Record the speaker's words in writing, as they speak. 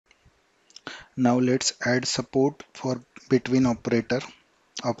Now let's add support for between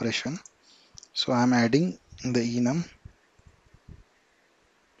operation. So I'm adding the enum.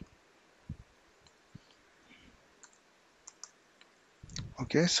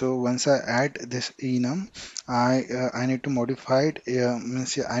 Okay, so once I add this enum, I need to modify it.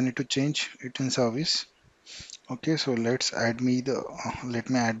 Means I need to change it in service. Okay, so let me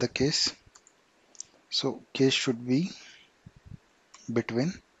add the case. So case should be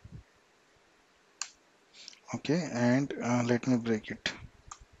between. Okay, and let me break it.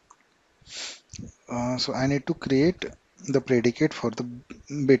 So I need to create the predicate for the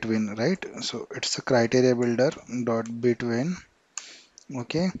between, right? So it's a criteria builder dot between.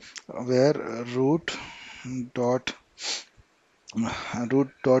 Okay, where dot root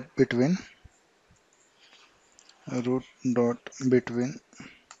dot between root dot between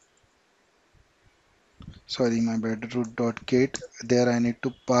sorry, my bad, root dot get. There I need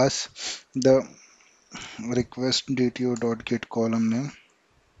to pass the request dto dot get column name,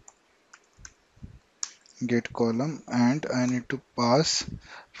 get column, and I need to pass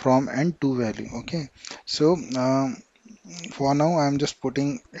from and to value. Okay, so for now I'm just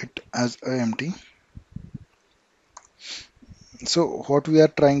putting it as a empty. So what we are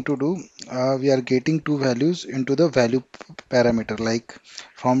trying to do, we are getting two values into the value parameter, like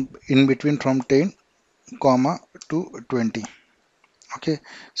from in between from 10 comma to 20. Okay,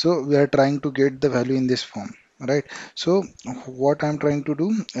 so we are trying to get the value in this form, right? So what I'm trying to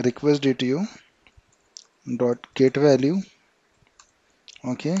do, request dto dot get value,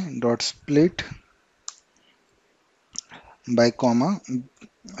 okay, dot split by comma,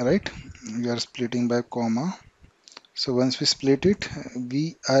 right? We are splitting by comma. So once we split it,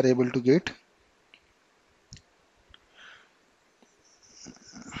 we are able to get,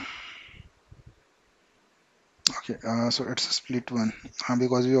 okay, so it's a split one,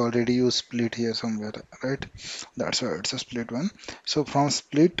 because we already use split here somewhere, right? That's why it's a split one. So from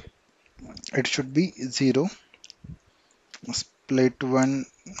split it should be 0, split one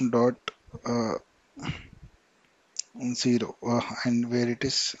dot uh, 0, and where it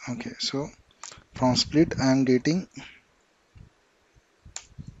is, okay, so from split I am getting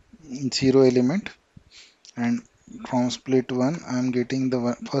 0 element, and from split 1 I am getting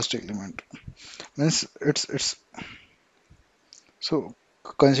the first element. Means it's so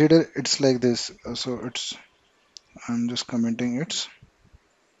consider it's like this. So it's, I'm just commenting it's,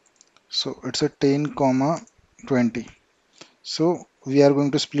 so it's a 10 comma 20. So we are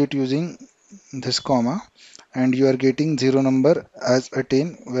going to split using this comma, and you are getting 0 number as a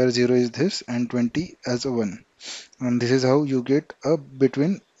 10, where 0 is this, and 20 as a 1, and this is how you get a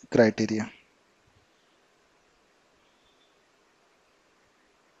between criteria.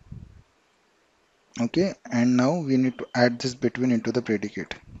 Okay, and now we need to add this between into the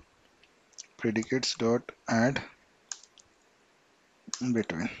predicate. Predicates dot add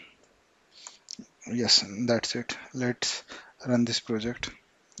between. Yes, that's it. Let's run this project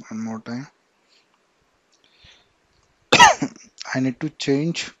one more time. I need to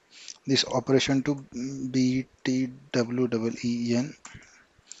change this operation to btween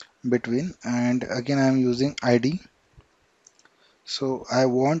between, and again I am using id. So I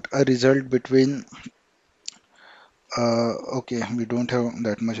want a result between, okay, we don't have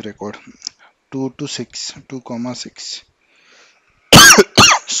that much record, 2 to 6, 2 comma 6.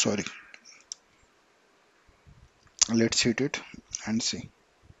 Sorry, let's hit it and see.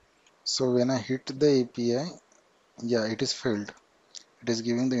 So when I hit the API, yeah, it is failed. It is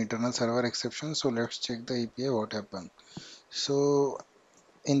giving the internal server exception. So let's check the API what happened. So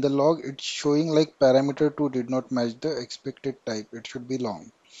in the log it's showing like parameter 2 did not match the expected type. It should be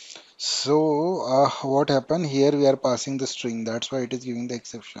long. So what happened here, we are passing the string, that's why it is giving the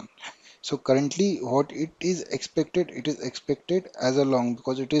exception. So currently what it is expected as a long,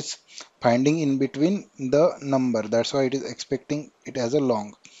 because it is finding in between the number, that's why it is expecting it as a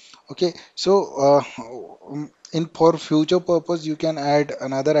long. Okay, so in for future purpose you can add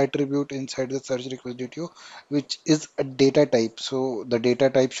another attribute inside the search request detail, which is a data type. So the data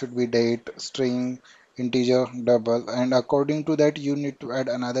type should be date, string, integer, double, and according to that you need to add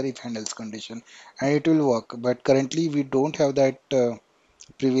another if and else condition, and it will work. But currently we don't have that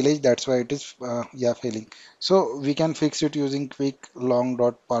privilege, that's why it is yeah, failing. So we can fix it using quick long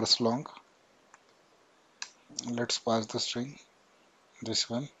dot parse long. Let's pass the string, this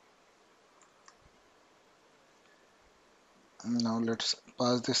one. Now let's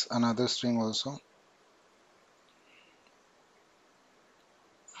pass this another string also.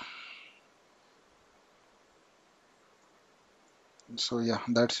 So yeah,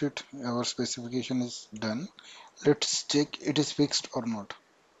 that's it. Our specification is done. Let's check it is fixed or not.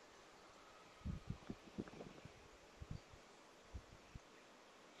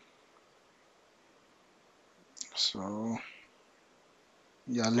 So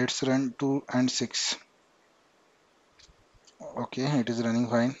yeah, let's run 2 and 6. Okay, it is running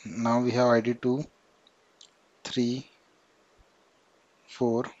fine. Now we have ID 2, 3,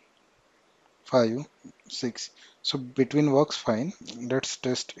 4, 5, 6. So between works fine. Let's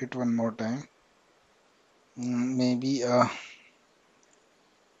test it one more time. Maybe 4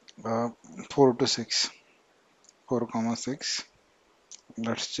 to 6, 4 comma 6.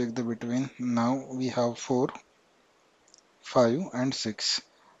 Let's check the between. Now we have 4, 5 and 6.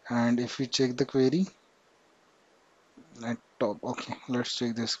 And if we check the query at top, okay, let's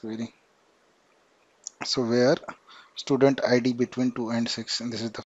check this query. So where student ID between 2 and 6, and this is the